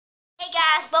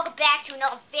Guys, welcome back to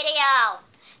another video.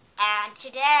 And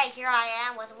today, here I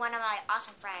am with one of my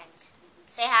awesome friends.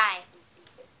 Say hi.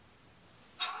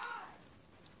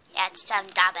 Yeah, it's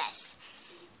Dabes.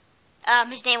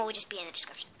 His name will just be in the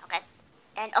description, okay?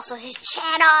 And also his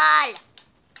channel,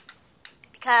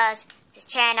 because his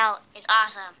channel is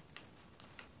awesome.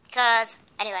 Because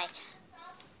anyway,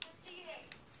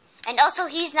 and also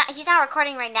he's not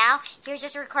recording right now. He was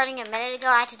just recording a minute ago.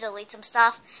 I had to delete some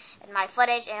stuff in my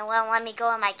footage, and it won't let me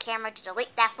go in my camera to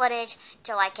delete that footage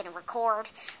till I can record.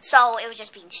 So it was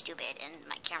just being stupid, and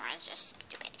my camera is just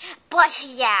stupid. But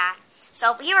yeah,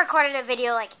 so he recorded a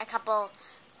video like a couple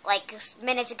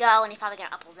minutes ago, and he's probably gonna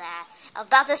upload that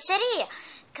about the city.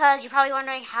 Cause you're probably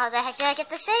wondering how the heck did I get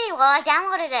the city? Well, I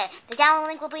downloaded it. The download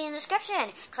link will be in the description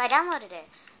because I downloaded it,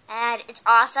 and it's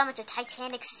awesome. It's a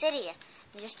Titanic city.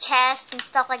 There's chests and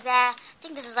stuff like that. I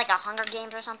think this is like a Hunger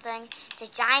Games or something. It's a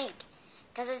giant,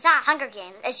 because it's not Hunger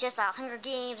Games. It's just a Hunger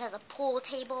Games. Has a pool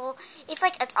table. It's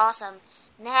awesome.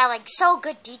 And they have like so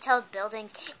good detailed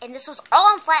buildings. And this was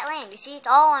all on flat land. You see, it's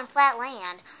all on flat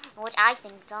land, which I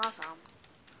think is awesome.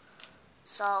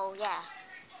 So yeah.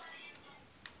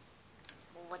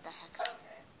 Well, what the heck?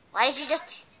 Why did you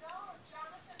just?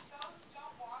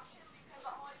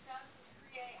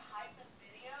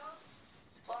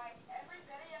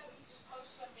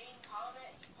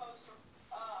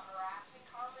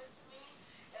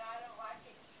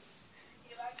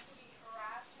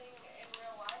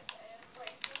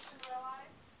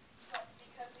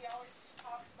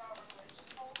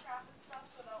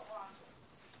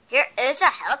 Here is a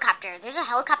helicopter. There's a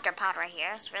helicopter pod right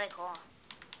here. It's really cool.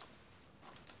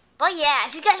 But yeah,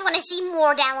 if you guys want to see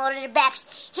more downloaded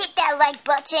maps, hit that like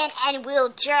button and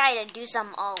we'll try to do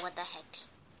some. Oh, what the heck?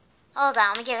 Hold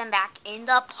on, let me get him back in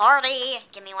the party.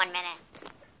 Give me 1 minute.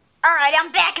 Alright,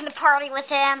 I'm back in the party with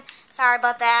him. Sorry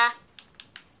about that.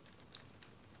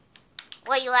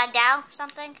 What, you lagged out or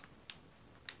something?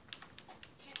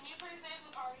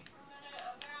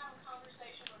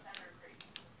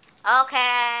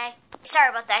 Okay. Sorry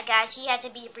about that, guys. He had to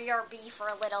be BRB for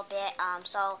a little bit.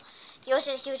 So he had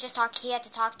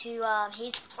to talk to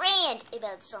his friend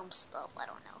about some stuff. I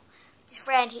don't know. His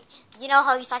friend, you know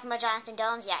how he's talking about Jonathan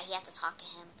Jones? Yeah, he had to talk to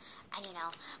him. And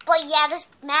but yeah, this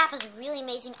map is really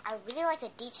amazing. I really like the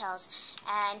details,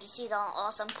 and you see the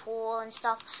awesome pool and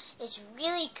stuff. It's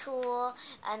really cool,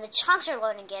 and the chunks are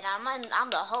loading again. I'm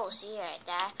the host, see right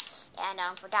there. And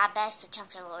for that best, the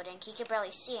chunks are loading. He could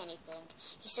barely see anything.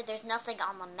 He said there's nothing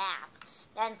on the map.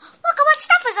 Then look how much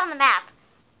stuff is on the map.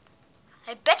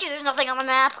 I bet you there's nothing on the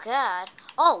map. God.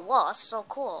 Oh, whoa, that's so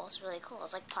cool. It's really cool.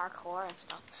 It's like parkour and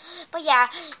stuff. But yeah,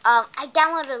 I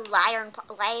downloaded Lion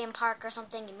Park or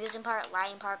something. Amusement Park,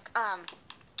 Lion Park. I'm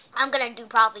gonna do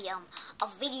probably a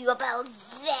video about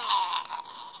that.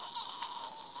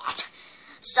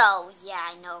 So yeah,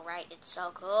 I know, right? It's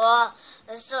so cool.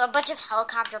 There's a bunch of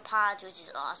helicopter pods, which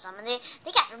is awesome, and they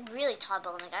got really tall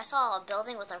buildings. I saw a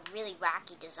building with a really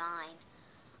wacky design.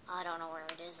 I don't know where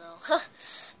it is though.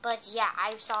 But yeah,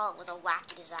 I saw it with a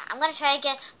wacky design. I'm gonna try to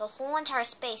get the whole entire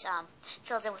space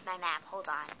filled in with my map. Hold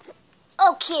on.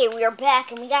 Okay, we are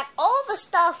back and we got all the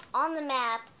stuff on the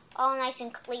map, all nice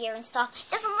and clear and stuff. It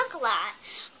doesn't look a lot,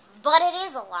 but it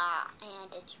is a lot,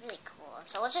 and it's really cool.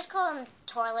 So let's just go and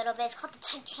tour a little bit. It's called the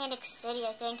Titanic City,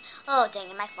 I think. Oh dang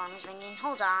it, my phone is ringing.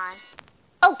 Hold on.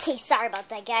 Okay, sorry about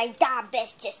that, guy.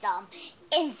 Dabes just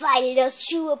invited us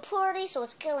to a party, so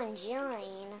let's go and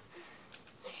join.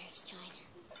 Let's join.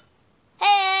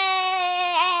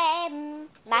 Hey,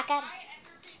 Maka.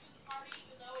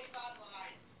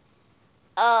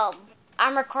 Oh,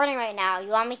 I'm recording right now. You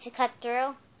want me to cut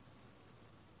through?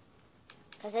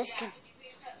 Cause this can.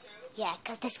 Yeah,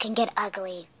 cause this can get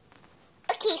ugly.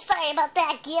 Okay, sorry about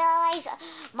that, guys.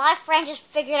 My friend just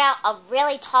figured out a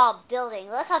really tall building.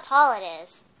 Look how tall it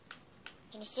is.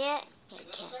 Can you see it? Yeah, you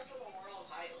can't.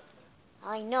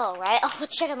 I know, right? Oh,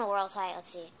 let's check on the world's height.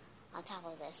 Let's see. On top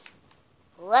of this.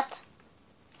 Whoop.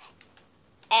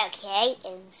 Okay,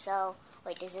 and so,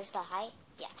 wait, is this the height?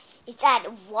 Yeah. It's at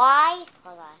Y,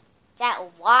 hold on. It's at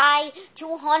Y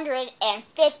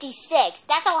 256.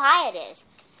 That's how high it is.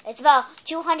 It's about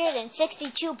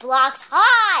 262 blocks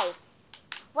high.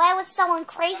 Why would someone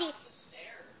crazy?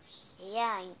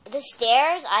 Yeah, the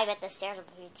stairs? I bet the stairs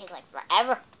will take like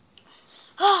forever.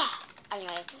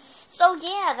 Anyway, so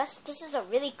yeah, this is a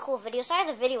really cool video. Sorry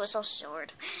the video was so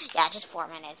short. Yeah, just 4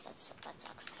 minutes. That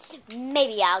sucks.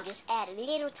 Maybe I'll just add a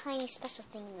little tiny special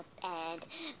thing in the end.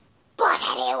 But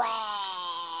anyway,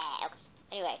 okay.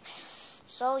 Anyway,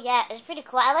 so yeah, it's pretty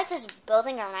cool. I like this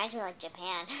building. It reminds me of like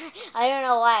Japan. I don't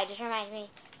know why. It just reminds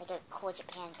me like a cool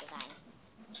Japan design.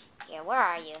 Here, where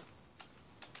are you?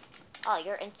 Oh,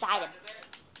 you're inside of.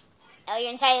 Oh,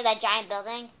 you're inside of that giant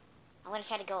building? I'm gonna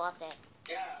try to go up there.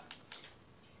 Yeah.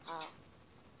 Oh.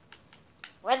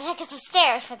 Where the heck is the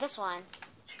stairs for this one?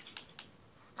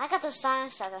 I got the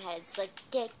song stuck in my head. It's like,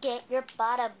 get your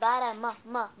body,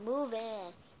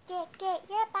 moving. Get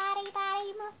your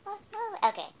body, move.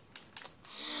 Okay.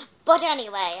 But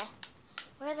anyway,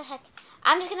 where the heck?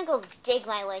 I'm just gonna go dig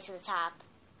my way to the top.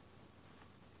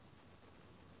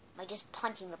 By just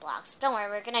punching the blocks. Don't worry,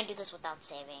 we're gonna do this without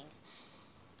saving.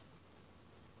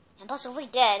 And plus, if we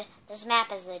did, this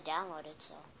map is downloaded,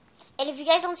 so. And if you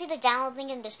guys don't see the download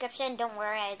link in the description, don't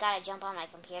worry, I gotta jump on my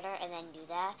computer and then do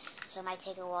that. So it might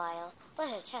take a while. Look,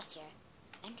 there's a chest here.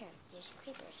 Enter. There's a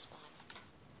creeper spawn.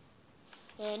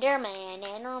 Enderman.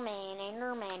 You want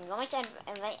me to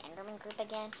invite Enderman Creep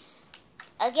again?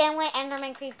 Again, when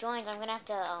Enderman Creep joins, I'm gonna have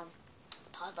to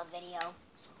pause the video.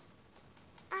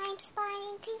 I'm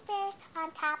spawning creepers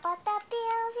on top of the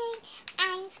building.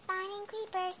 I'm spawning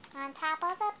creepers on top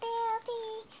of the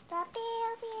building.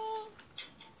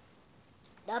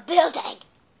 The building!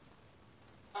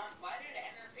 Why did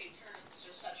Enderman turn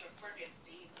into such a freaking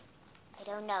demon? I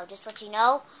don't know. Just to let you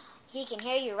know, he can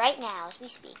hear you right now as we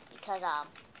speak because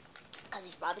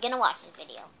he's probably gonna watch this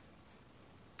video.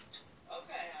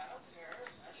 Okay, I don't care.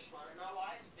 I just want to know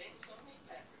why he's being so mean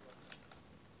to everyone.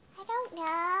 I don't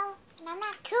know. And I'm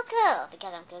not cuckoo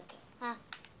because I'm cuckoo. Huh?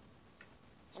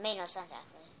 It made no sense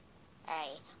actually.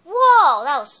 Alright. Whoa!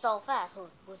 That was so fast.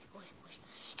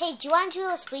 Hey, do you want to do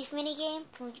a spleef mini game?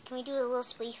 Can we do a little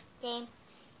spleef game?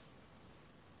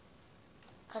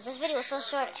 Cause this video is so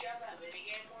short. Did you have that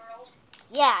minigame world?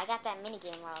 Yeah, I got that mini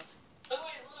game world. Oh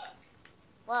wait, look.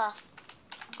 Well,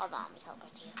 hold on, let me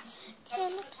teleport to you. That's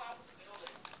the top of the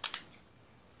building.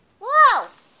 Whoa!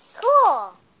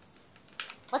 Cool!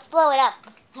 Let's blow it up.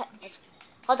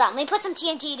 Hold on, let me put some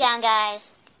TNT down,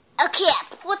 guys. Okay,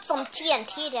 put some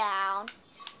TNT down.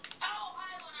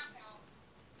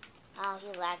 Oh,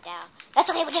 he lagged out. That's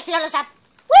okay, we'll just blow this up.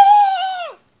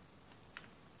 Woo!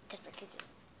 Because we're cuckoo.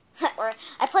 Or,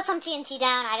 I put some TNT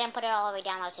down, I didn't put it all the way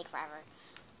down, that'll take forever.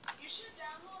 You should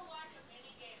download like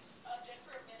a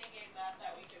different minigame map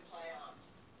that we can play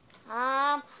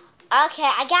on. Okay,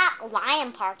 I got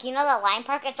Lion Park. You know the Lion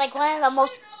Park? It's like one of the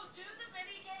most... No, do the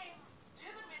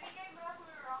minigame map we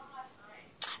were on last night.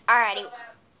 Alrighty.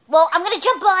 Well, I'm going to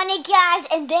jump on it, guys,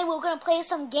 and then we're going to play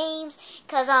some games,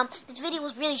 because this video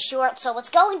was really short, so let's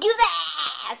go and do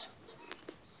that!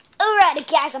 Alrighty,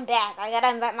 guys, I'm back. I got to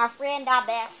invite my friend,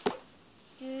 Best,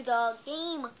 to the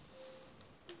game.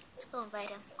 Let's go invite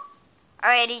him.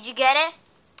 Alright, did you get it?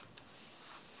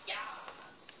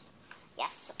 Yes.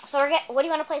 Yes. So, what do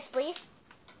you want to play, Spleef?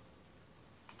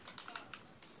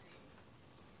 Let's see.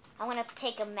 I'm going to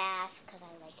take a mask, because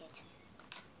I like it.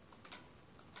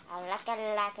 I like that.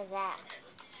 Okay,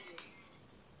 let's see.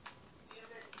 Give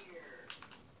it here.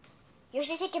 You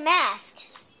should take a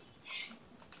mask.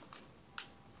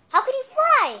 How can you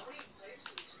fly?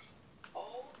 Places.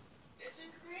 Oh, it's in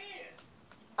creative.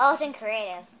 Oh, it's in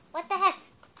creative. What the heck?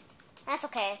 That's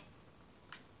okay.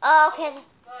 Oh, okay.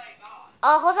 My God.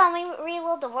 Oh, hold on. Let me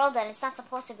reload the world then. It's not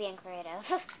supposed to be in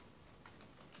creative.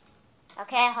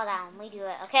 Okay, hold on. Let me do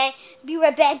it, okay? Be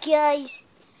right back, guys.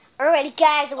 Alrighty,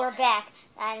 guys, we're back.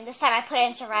 And this time I put it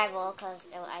in survival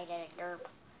because I did a derp.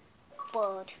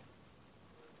 But,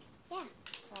 yeah,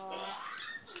 so...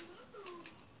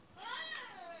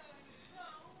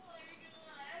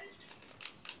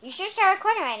 You should start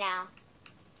recording right now.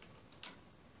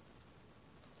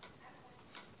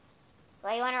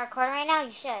 Well, you want to record right now?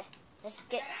 You should. Just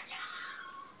get...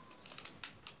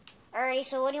 Alrighty,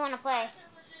 so what do you want to play?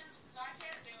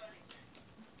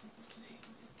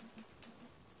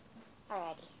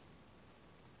 Alrighty.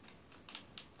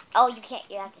 Oh, you can't.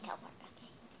 You have to teleport. Okay.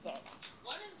 There you go.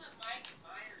 What is the Mike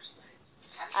Myers thing?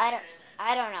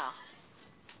 I don't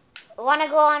know. Want to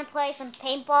go on and play some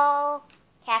paintball?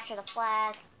 Capture the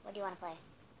flag. What do you want to play?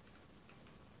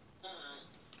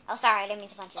 Oh, sorry. I didn't mean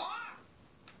to punch you.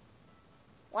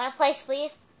 Want to play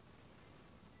Spleef?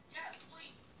 Yeah,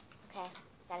 Spleef. Okay.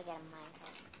 Gotta get a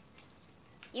minecart.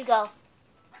 You go.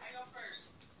 I go first.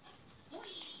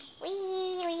 Wee.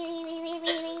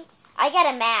 I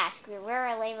got a mask. We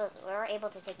were able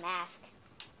to take mask.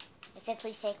 It said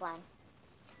please take one.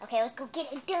 Okay, let's go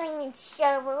get a diamond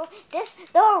shovel.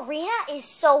 The arena is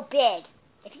so big.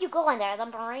 If you go in there, the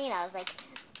arena is like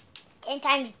 10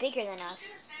 times bigger than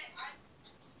us.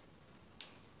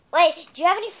 Wait, do you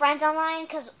have any friends online?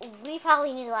 Because we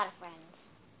probably need a lot of friends.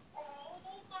 Oh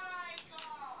my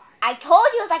God. I told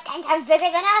you it was like 10 times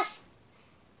bigger than us.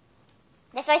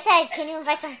 That's why I said, can you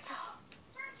invite some...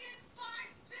 Freaking 5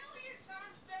 billion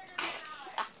times bigger than us.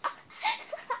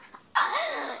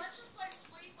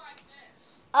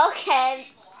 Okay.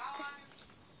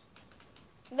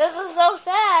 This is so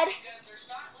sad. There's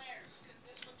not layers, because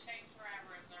this would take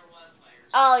forever if there was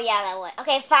layers. Oh, yeah, that would.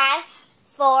 Okay, 5,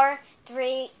 4,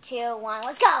 3, 2, 1.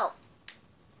 Let's go.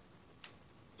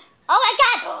 Oh, my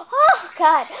God. Oh,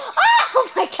 God. Oh,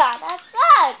 my God. That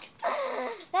sucked.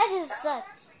 That just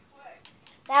sucked.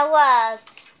 That was.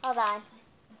 Hold on.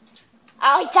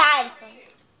 Oh, he died.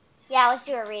 Yeah, let's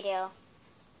do a redo.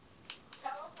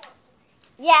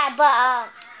 Yeah, but,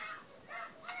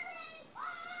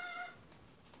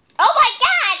 oh, my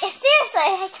God. Seriously,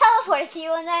 I teleported to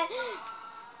you and then...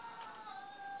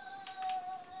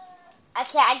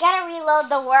 Okay, I gotta reload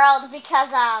the world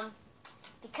because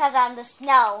the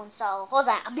snow. So hold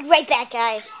on, I'll be right back,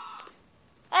 guys.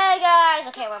 Hey guys,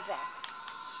 okay, we're back.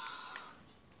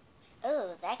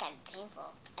 Ooh, that got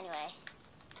painful. Anyway,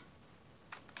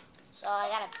 so I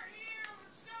gotta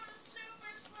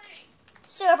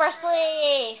super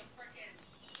splee.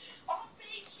 I'll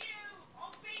beat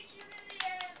you to the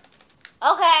end.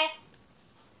 Okay.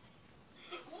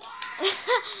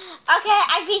 Okay,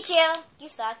 I beat you. You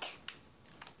suck.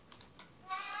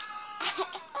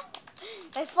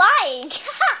 By flying.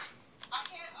 I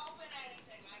can't open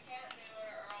anything. I can't do it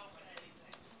or open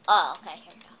anything. Oh, okay,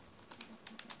 here we go.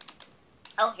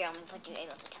 Oh, here, I'm going to put you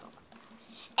able to teleport.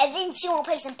 And then she will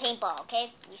play some paintball,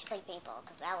 okay? You should play paintball,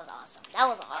 because that was awesome. That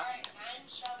was awesome. Alright, 9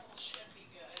 shovels should be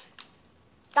good.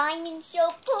 Diamond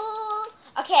shovel.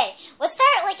 Okay, let's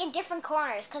start, like, in different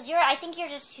corners, because I think you're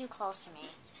just too close to me.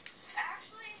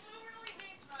 Actually, who really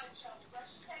needs 9 shovels?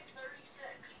 Let's just take 36.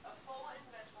 A full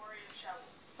inventory of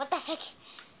shovels. What the heck?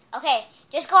 Okay,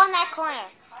 just go in that corner.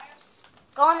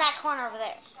 Go in that corner over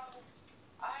there.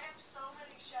 I have so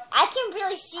many shovels. I can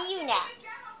really see you now.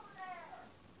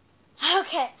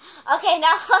 Okay, okay,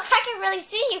 now look, I can really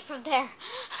see you from there.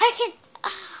 I can't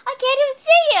even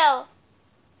see you.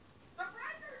 The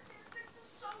render distance is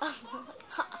so small.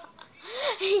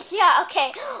 Yeah,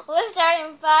 okay, we'll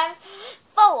start in 5,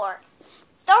 4,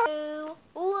 3,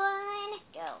 1,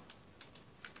 go.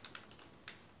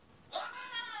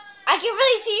 I can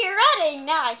really see you running.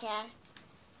 Now I can.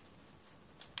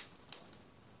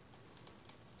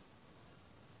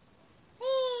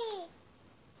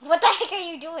 What the heck are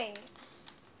you doing?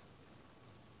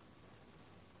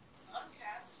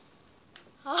 Cats.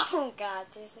 Oh, God.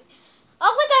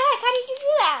 Oh, what the heck? How did you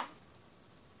do that?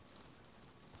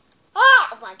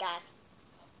 Oh my God.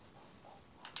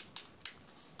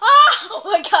 Oh,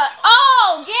 my God.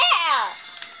 Oh, yeah.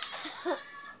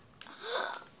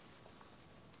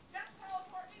 Just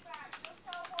teleport me back. Just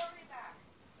teleport me back.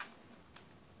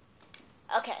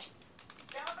 Okay.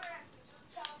 Never answer. Just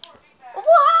teleport me back. Wow.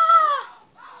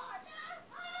 I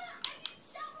need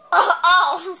shovels.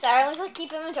 Oh, I'm sorry. Let me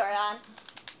keep inventory on.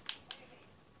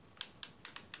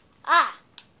 Ah.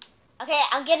 Okay,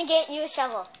 I'm gonna get you a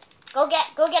shovel. Go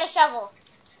get a shovel.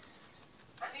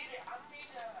 I need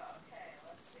okay,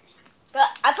 let's see. Go,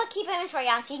 I put keep inventory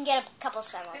on so you can get a couple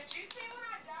shovels. Did you see when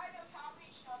I died of how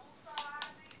many shovels fell out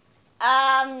of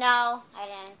me? No, I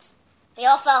didn't. They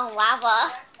all fell in lava.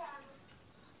 Next time.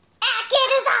 Akin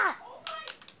is on! Oh my!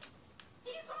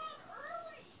 He's on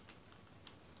early!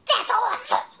 That's awesome!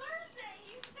 It's Thursday!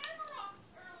 He's never on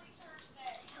early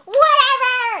Thursday!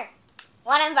 Whatever!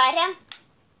 Wanna invite him?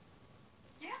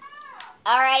 Yeah!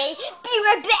 Alrighty, be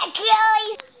right back,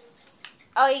 guys!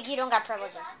 Oh, you don't got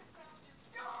privileges.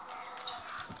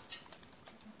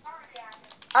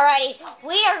 Alrighty,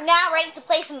 we are now ready to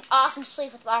play some awesome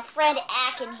sleep with our friend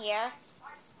Akin here.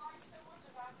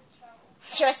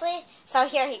 Seriously? So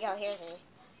here you go, here's it.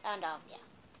 And yeah.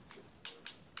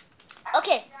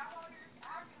 Okay.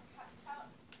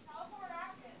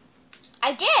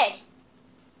 I did!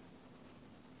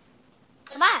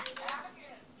 Come on.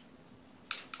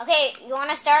 Okay, you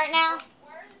wanna start now?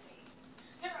 Where is he?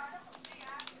 Here, I don't see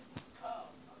Akin. Oh.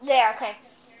 There, okay.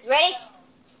 Ready?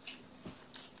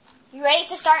 You ready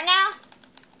to start now?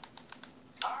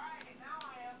 Alright, now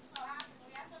I am. So Akin,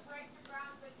 we have to break the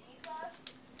ground beneath us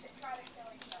and try to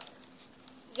kill each other.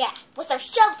 Yeah, with our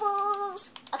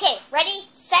shovels. Okay, ready,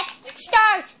 set,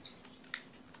 start.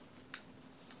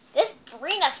 This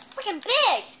arena's freaking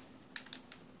big.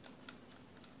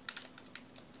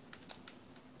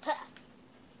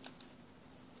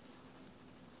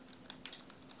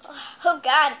 Oh,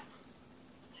 God.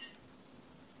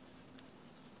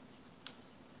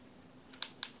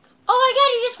 Oh, my God,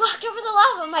 he just walked over the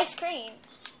lava on my screen.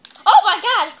 Oh, my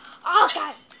God. Oh,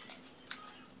 God.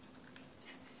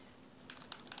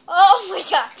 Oh, my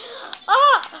God.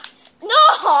 Oh, no.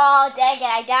 Oh, dang it,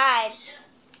 I died.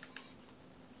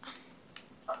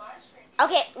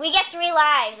 Okay, we get 3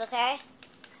 lives, okay?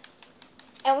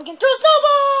 And we can throw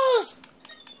snowballs.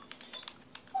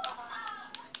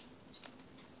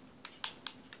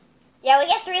 Yeah, we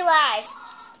get 3 lives.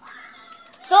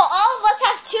 So all of us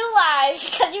have 2 lives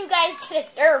because you guys did a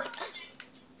derp.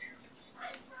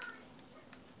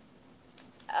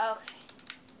 Okay.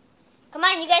 Come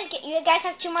on, you guys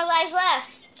have 2 more lives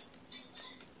left.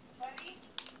 Buddy,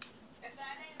 if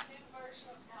that ain't a new version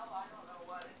of hell, I don't know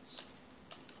what is.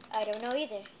 I don't know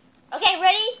either. Okay,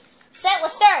 ready, set,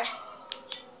 let's start.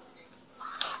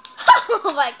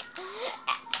 Oh my god.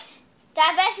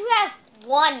 I bet you have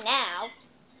 1 now.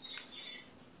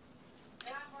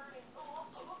 And I'm burning.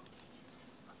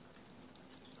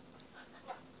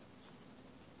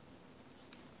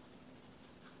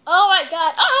 Oh my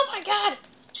god. Oh my god.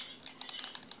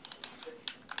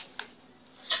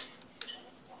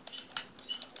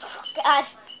 Oh god.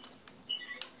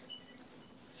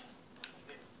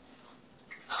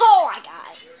 Oh my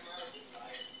god.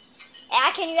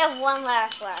 Akin, you have 1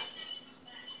 life left.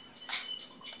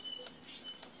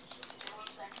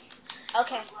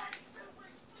 Okay.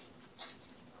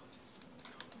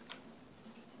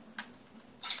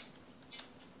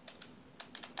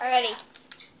 Alrighty.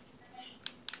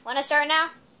 Wanna start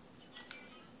now?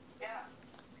 Yeah.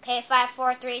 Okay, 5,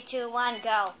 4, 3, 2, 1,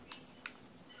 go.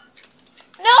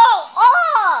 No!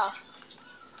 Oh!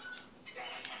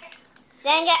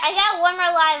 Dang it, I got 1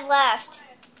 more life left.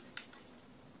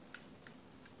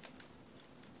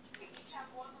 We each have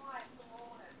 1 life to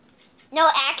roll in. No,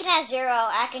 Akin has 0.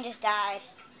 Akin just died.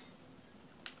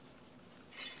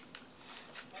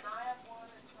 And I have 1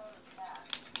 and so does Cat.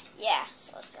 Yeah,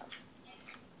 so let's go.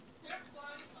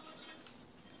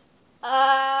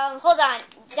 Hold on.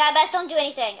 Dad, best don't do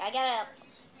anything. I gotta... You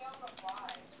should be able to fly.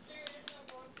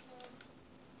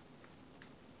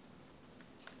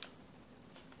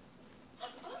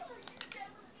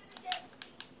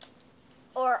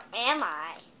 Or am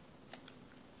I?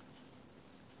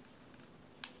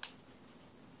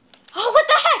 Oh, what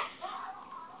the heck?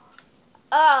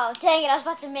 Oh, dang it. I was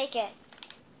about to make it.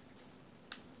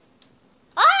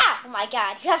 Ah! Oh my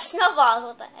god. You have snowballs.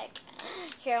 What the heck?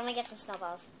 Here, let me get some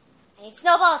snowballs. I need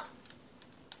snowballs.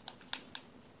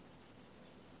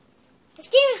 This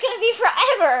game is gonna be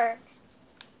forever.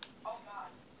 Oh god.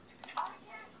 I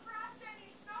can't craft any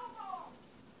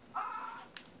snowballs! Ah!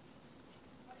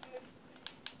 My goodness.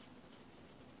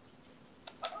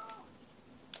 Oh!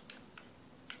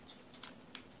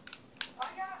 I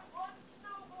got 1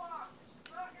 snow block, which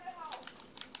is not gonna help.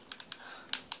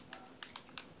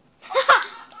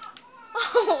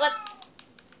 Oh, what?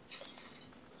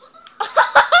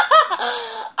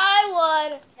 I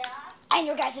won. Yeah? And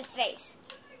your guys' face.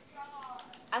 Oh my god.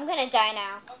 I'm gonna die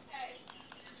now. Okay.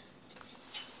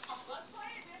 Let's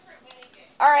play a different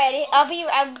minigame. Alrighty,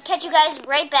 I'll catch you guys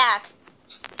right back.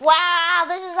 Wow,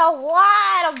 this is a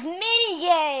lot of mini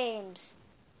games.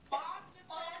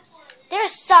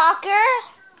 There's soccer,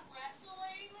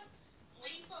 Wrestling,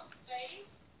 leap of faith,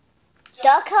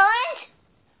 duck hunt,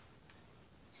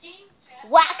 team death,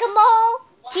 whack-a-mole,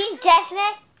 team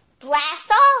deathmatch,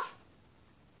 blast off,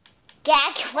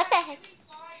 gag. What the heck?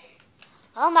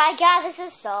 Oh my god, this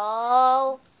is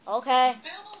so okay.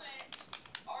 build it,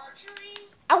 archery,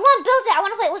 I want to build it. I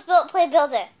want to play. Let's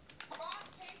build it. rock,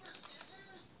 paper,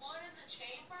 scissors, one in the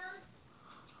chamber,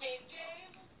 cave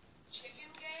game, chicken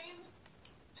game,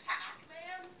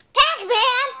 Pac-Man,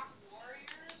 Pac-Man. Rock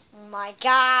Warriors, Oh my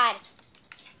god,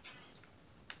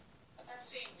 let's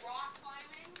see, rock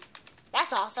climbing,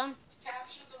 that's awesome.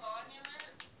 capture the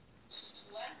monument,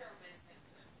 Slenderman,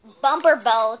 Bumper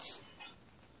boats,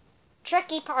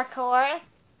 tricky parkour,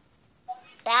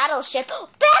 battleship.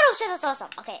 Battleship is awesome.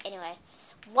 Okay, anyway,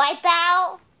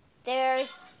 wipeout.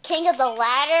 There's King of the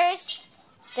Ladders.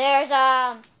 There's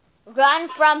Run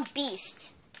from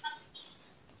Beast,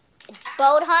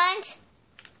 boat hunt,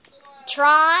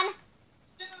 Tron,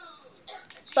 dude,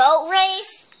 boat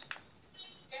race,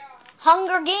 yeah,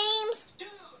 Hunger Games, dude,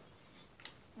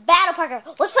 battle parkour.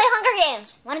 Let's play Hunger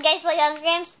Games. Want to guys play Hunger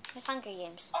Games? There's Hunger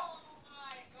Games. oh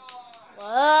my god,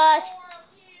 What? more up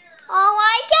here, Oh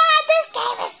my god, this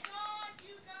game is... god,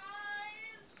 you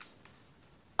guys,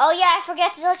 Oh yeah, I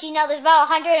forgot to let you know there's about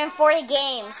 140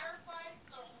 games. firefight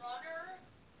the runner,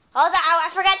 Hold on, I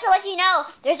forgot to let you know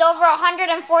there's over 140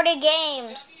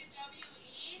 games.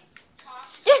 WWE,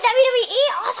 costume, There's WWE,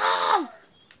 awesome!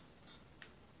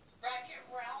 Wreck-It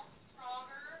Ralph,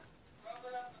 Frogger,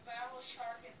 Robot of the Battle,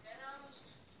 Shark and Minnows,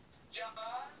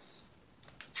 Jaws,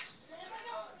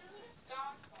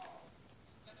 Dodgeball,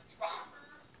 the Dropper,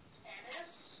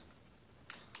 Tennis,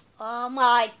 Oh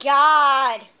my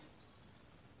god.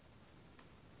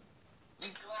 the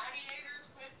Gladiator,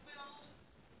 Quick Build,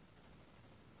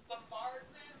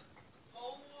 Bombardment,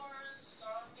 Bull Wars,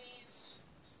 Zombies,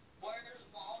 Where's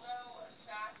Waldo,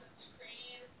 Assassin's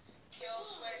Creed, Kill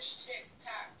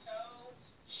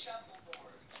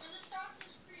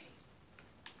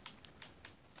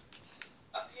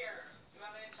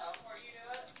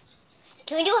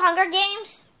Can we do Hunger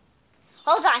Games?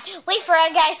 Hold on. Wait for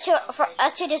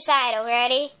us to decide.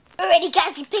 Already? Alrighty,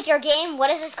 guys. We picked our game. What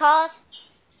is this called?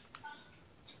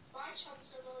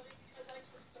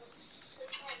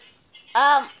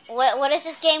 What is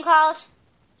this game called?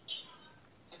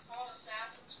 It's called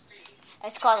Assassin's Creed.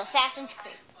 It's called Assassin's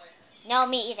Creed. No,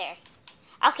 me either.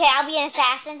 Okay, I'll be an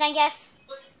assassin, I guess.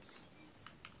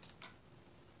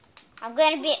 We're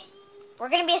gonna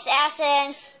be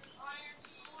assassins.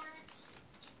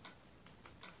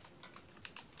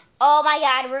 Oh my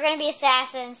god, we're gonna be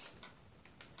assassins.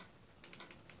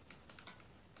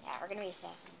 Yeah, we're gonna be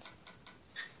assassins.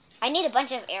 I need a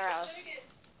bunch of arrows. I'm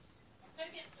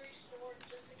gonna get 3 swords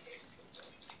just in case.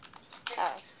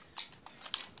 Oh.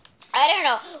 I don't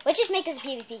know. Let's just make this a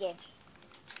PvP game.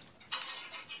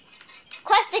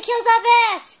 Quest to kill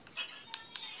Dabas!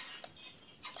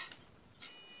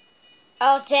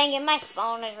 Oh, dang it. My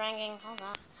phone is ringing. Hold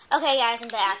on. Okay, guys, I'm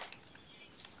back.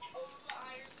 Oh, the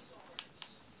iron sword.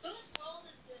 Whose world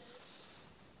is this?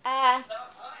 Uh,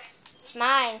 Not mine. it's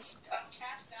mine.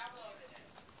 Cats downloaded it.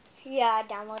 Yeah, I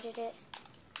downloaded it.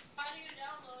 How do you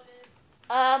download it?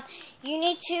 You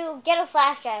need to get a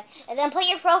flash drive, and then put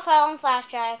your profile on flash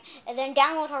drive, and then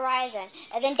download Horizon,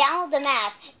 and then download the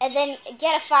map, and then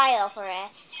get a file for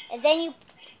it, and then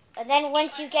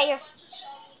once you get your,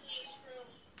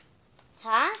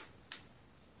 huh?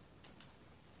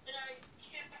 And I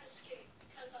can't escape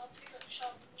because I'll pick up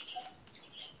shovels.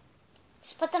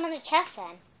 Just put them in the chest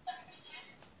then.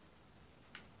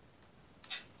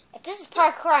 If this is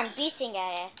parkour, I'm beasting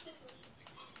at it.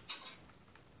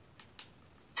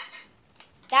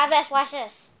 Dabas, watch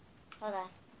this. Hold on.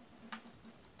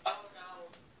 Oh no.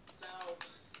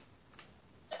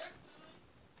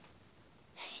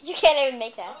 You can't even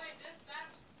make that. Oh wait,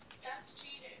 that's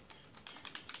cheating.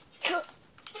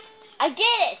 I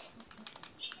did it!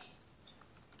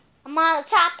 I'm on the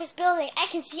top of this building. I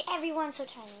can see everyone so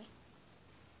tiny.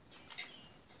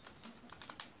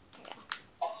 There we go.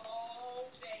 Oh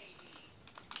baby.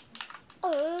 I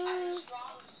Oh.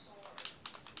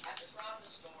 just robbed the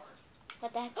store.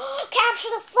 What the heck? Capture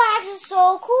the flags is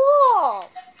so cool!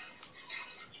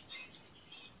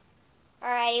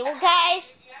 Alrighty, well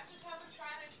guys. You have to come and try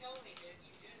to kill me, dude.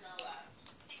 You do know that.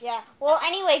 Yeah, well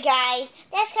anyway guys,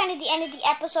 that's kind of the end of the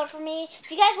episode for me. If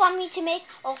you guys want me to make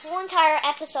a whole entire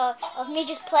episode of me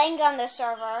just playing on the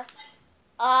server,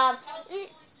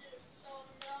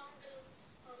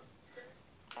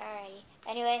 alrighty.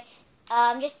 Anyway,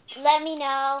 just let me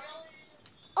know.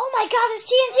 Oh my god, there's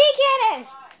TNT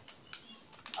cannons!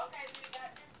 Okay, dude,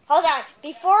 that. Hold on,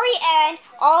 before we end,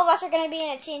 all of us are going to be in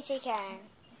a TNT cannon.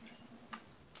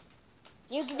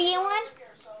 You could be in one? Oh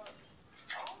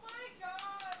my god!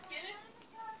 Get it?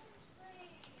 Assassin's Creed.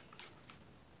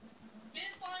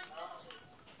 Didn't find those.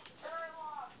 I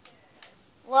lost it.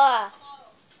 What?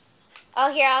 Oh,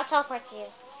 here, I'll teleport to you.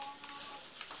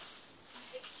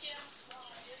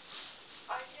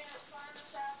 I can't find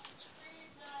Assassin's Creed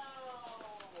now.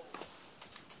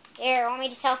 Here, want me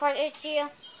to teleport it to you? I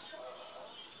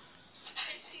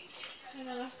see.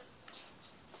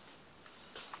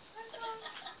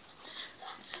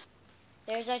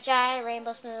 There's a giant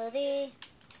rainbow smoothie.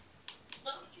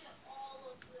 Look at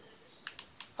all of this.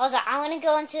 Hold on, I want to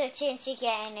go into the TNT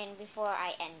cannon before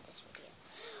I end this video.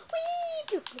 Whee!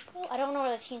 Boop, boop, boop. I don't know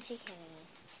where the TNT cannon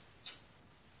is.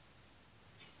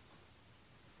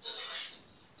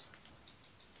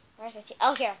 Where's the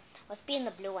Oh, here. Let's be in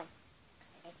the blue one.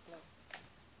 Okay, blue.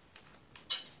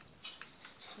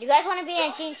 You guys want to be in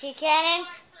a TNT cannon? Oh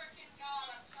my freaking god,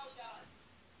 I'm so done.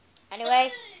 Anyway.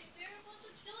 Hey, they're supposed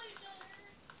to kill each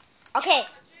other. Okay. Dude,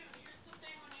 here's the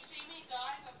thing. When you see me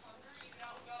dying of hunger, you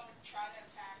don't go and try to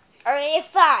attack me. Alright,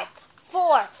 5,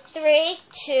 4, 3,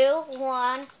 2, 1,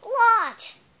 launch!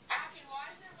 Akin, why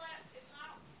is it it's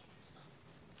not...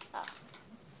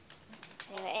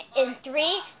 Anyway, in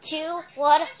 3, 2,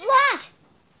 1, launch!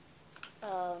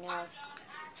 Oh no.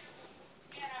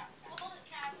 Yeah, pull the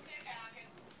cat's kick, Akin.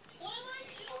 What am I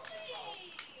doing?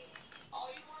 All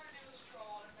you want to do is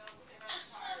troll, and I'm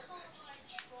tired of it. I'm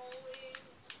trolling.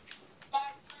 By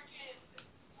freaking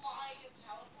flying and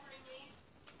teleporting me.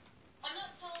 I'm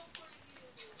not teleporting you.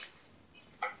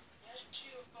 Yes,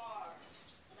 you are.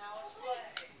 Now let's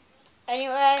play.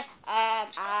 Anyway,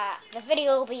 the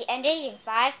video will be ending in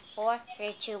 5, 4,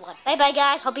 3, 2, 1. Bye bye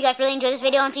guys. Hope you guys really enjoyed this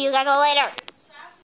video and see you guys all later.